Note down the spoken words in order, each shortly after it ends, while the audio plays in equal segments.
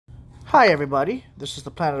Hi everybody, this is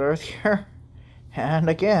the Planet Earth here, and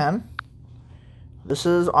again, this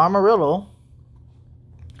is Amarillo.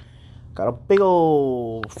 Got a big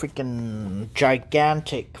old freaking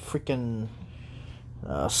gigantic freaking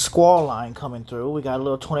squall line coming through. We got a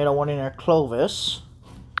little tornado warning near Clovis.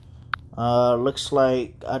 Looks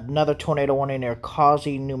like another tornado warning near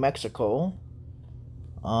Causey, New Mexico.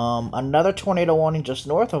 Another tornado warning just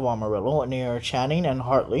north of Amarillo near Channing and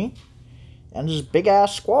Hartley. And this big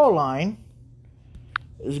ass squall line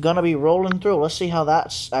is gonna be rolling through. Let's see how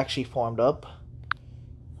that's actually formed up.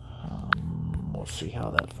 We'll see how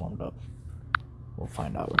that formed up. We'll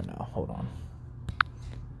find out right now. Hold on.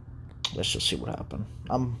 Let's just see what happened.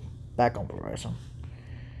 I'm back on Verizon.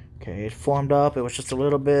 Okay, it formed up. It was just a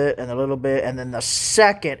little bit and a little bit. And then the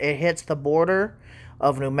second it hits the border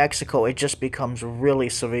of New Mexico, it just becomes really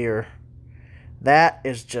severe. That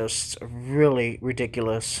is just really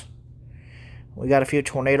ridiculous. We got a few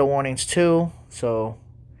tornado warnings too, so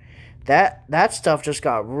that stuff just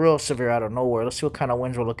got real severe out of nowhere. Let's see what kind of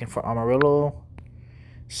winds we're looking for. Amarillo,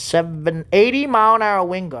 80 mile an hour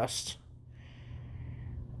wind gust.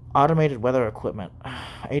 Automated weather equipment,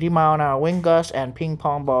 80 mile an hour wind gust and ping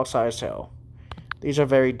pong ball size hail. These are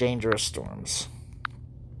very dangerous storms.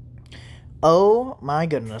 Oh my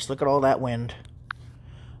goodness, look at all that wind.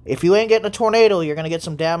 If you ain't getting a tornado, you're gonna get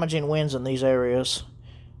some damaging winds in these areas.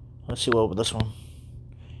 Let's see what with this one.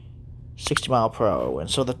 60 mile per hour wind.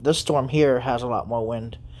 So this storm here has a lot more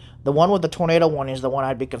wind. The one with the tornado warning is the one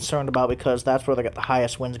I'd be concerned about because that's where they got the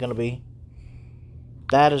highest wind's going to be.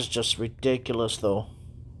 That is just ridiculous, though.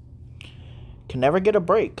 Can never get a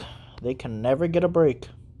break. They can never get a break.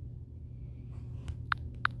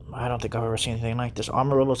 I don't think I've ever seen anything like this.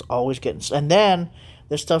 Amarillo's always getting... And then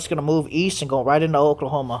this stuff's going to move east and go right into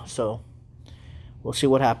Oklahoma. So we'll see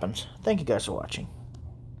what happens. Thank you guys for watching.